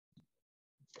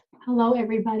Hello,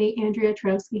 everybody. Andrea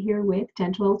Twarowski here with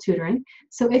Dentalelle Tutoring.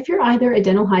 So if you're either a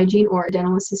dental hygiene or a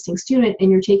dental assisting student and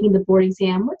you're taking the board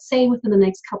exam, let's say within the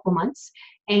next couple months,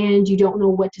 and you don't know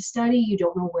what to study, you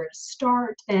don't know where to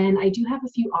start, then I do have a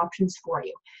few options for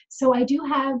you. So I do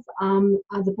have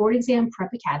the Board Exam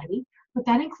Prep Academy, but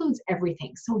that includes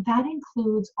everything. So that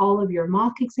includes all of your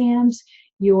mock exams,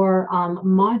 your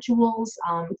modules,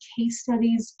 case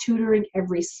studies, tutoring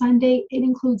every Sunday. It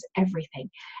includes everything.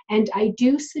 And I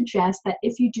do suggest that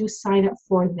if you do sign up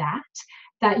for that,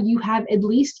 that you have at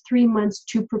least 3 months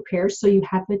to prepare so you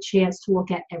have the chance to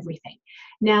look at everything.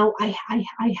 Now, I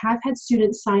have had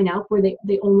students sign up where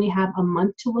they only have a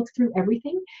month to look through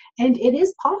everything, and it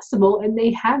is possible, and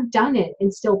they have done it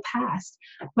and still passed.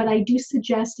 But I do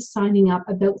suggest signing up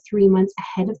about 3 months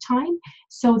ahead of time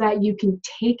so that you can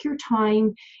take your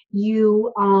time,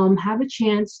 you have a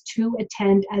chance to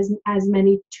attend as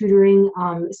many tutoring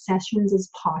sessions as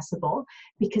possible,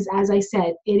 because as I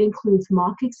said, it includes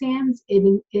mock exams, it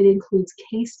includes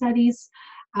case studies.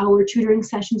 Our tutoring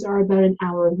sessions are about an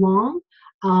hour long,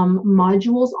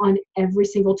 modules on every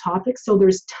single topic, so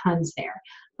there's tons there.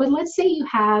 But let's say you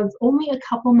have only a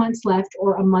couple months left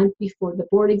or a month before the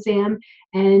board exam,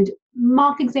 and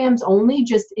mock exams only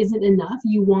just isn't enough.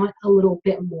 You want a little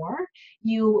bit more.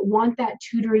 You want that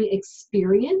tutoring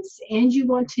experience, and you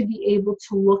want to be able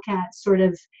to look at sort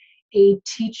of a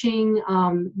teaching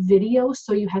video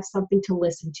so you have something to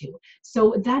listen to.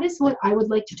 So that is what I would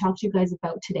like to talk to you guys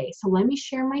about today. So let me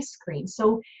share my screen.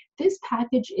 So this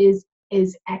package is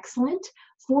excellent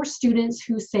for students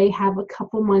who say have a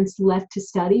couple months left to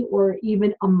study or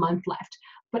even a month left.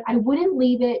 But I wouldn't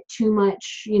leave it too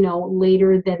much,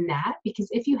 later than that, because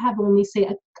if you have only say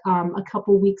a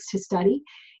couple weeks to study,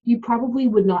 you probably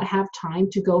would not have time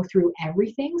to go through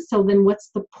everything. So then what's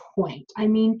the point? I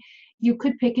mean, you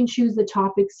could pick and choose the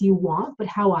topics you want, but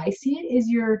how I see it is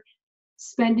you're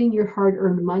spending your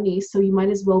hard-earned money, so you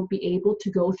might as well be able to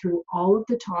go through all of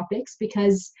the topics,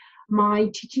 because my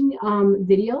teaching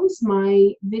videos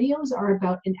are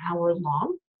about an hour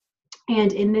long.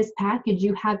 And in this package,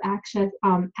 you have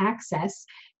access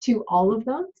to all of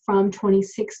them from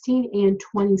 2016 and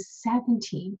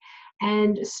 2017.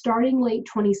 And starting late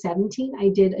 2017, I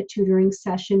did a tutoring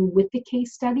session with the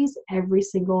case studies every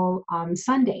single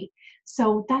Sunday.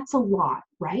 So that's a lot,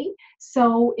 right?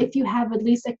 So if you have at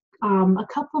least a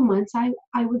couple months, I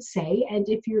would say, and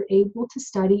if you're able to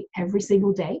study every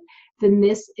single day, then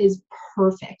this is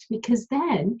perfect, because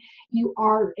then you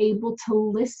are able to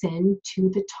listen to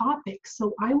the topic.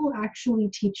 So I will actually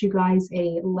teach you guys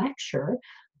a lecture,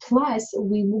 plus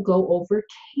we will go over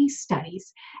case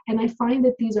studies. And I find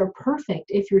that these are perfect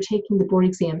if you're taking the board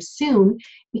exam soon,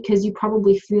 because you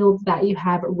probably feel that you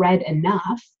have read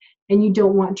enough and you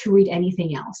don't want to read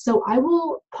anything else. So I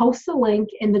will post the link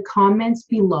in the comments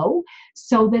below,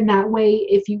 so then that way,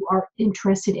 if you are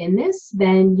interested in this,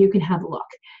 then you can have a look.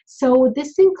 So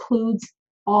this includes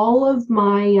all of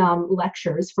my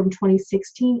lectures from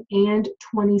 2016 and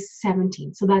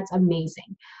 2017. So that's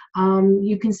amazing.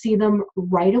 You can see them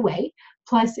right away.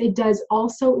 Plus, it does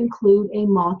also include a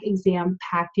mock exam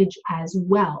package as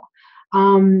well,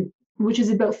 which is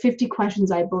about 50 questions,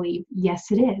 I believe.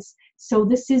 Yes, it is. So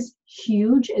this is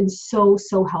huge and so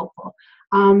helpful.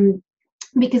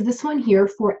 Because this one here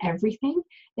for everything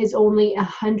is only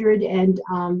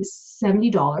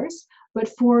 $170, but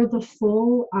for the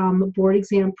full Board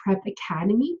Exam Prep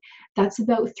Academy, that's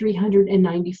about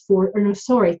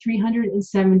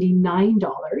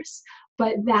 $379.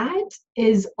 But that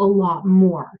is a lot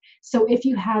more. So if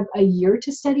you have a year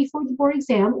to study for the board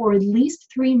exam, or at least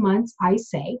 3 months, I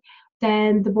say,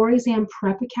 then the Board Exam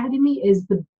Prep Academy is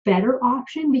the better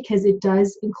option, because it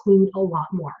does include a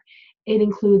lot more. It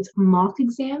includes mock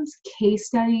exams, case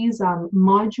studies,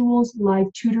 modules,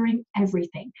 live tutoring,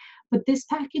 everything. But this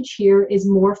package here is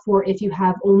more for if you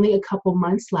have only a couple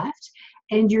months left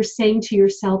and you're saying to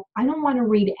yourself, I don't want to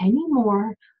read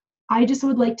anymore. I just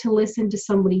would like to listen to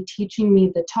somebody teaching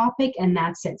me the topic, and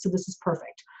that's it. So this is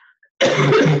perfect.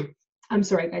 I'm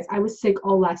sorry, guys. I was sick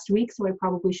all last week, so I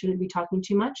probably shouldn't be talking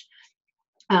too much,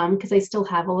 because I still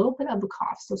have a little bit of a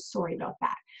cough, so sorry about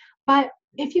that. But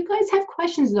if you guys have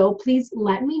questions, though, please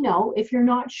let me know. If you're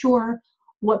not sure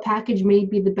what package may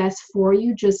be the best for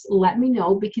you, just let me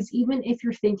know, because even if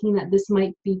you're thinking that this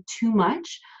might be too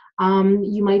much,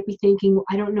 you might be thinking,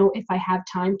 I don't know if I have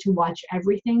time to watch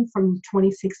everything from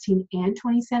 2016 and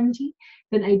 2017,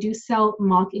 then I do sell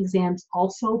mock exams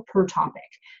also per topic.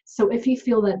 So if you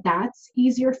feel that that's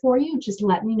easier for you, just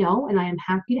let me know, and I am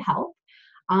happy to help.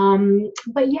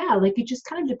 But yeah, like, it just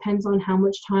kind of depends on how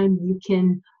much time you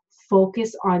can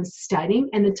focus on studying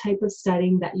and the type of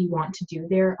studying that you want to do.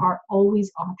 There are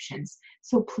always options.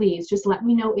 So please just let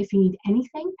me know if you need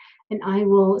anything, and I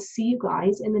will see you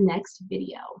guys in the next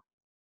video.